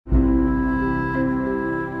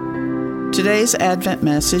Today's Advent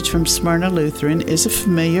message from Smyrna Lutheran is a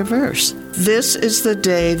familiar verse. This is the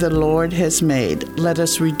day the Lord has made. Let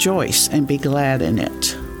us rejoice and be glad in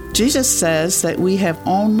it. Jesus says that we have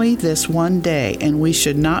only this one day and we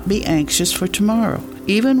should not be anxious for tomorrow.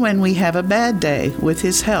 Even when we have a bad day, with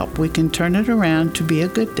His help, we can turn it around to be a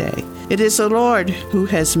good day. It is the Lord who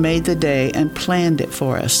has made the day and planned it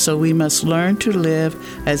for us, so we must learn to live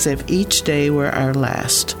as if each day were our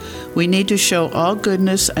last. We need to show all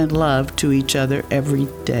goodness and love to each other every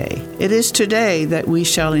day. It is today that we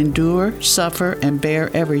shall endure, suffer, and bear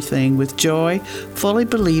everything with joy, fully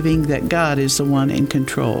believing that God is the one in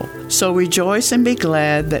control. So rejoice and be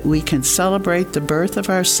glad that we can celebrate the birth of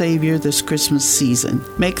our Savior this Christmas season.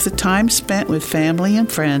 Make the time spent with family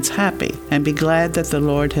and friends happy, and be glad that the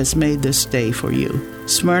Lord has made this day for you.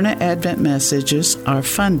 Smyrna Advent messages are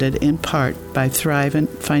funded in part by Thrivent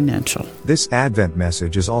Financial. This Advent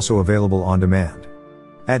message is also available on demand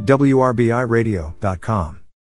at wrbiradio.com.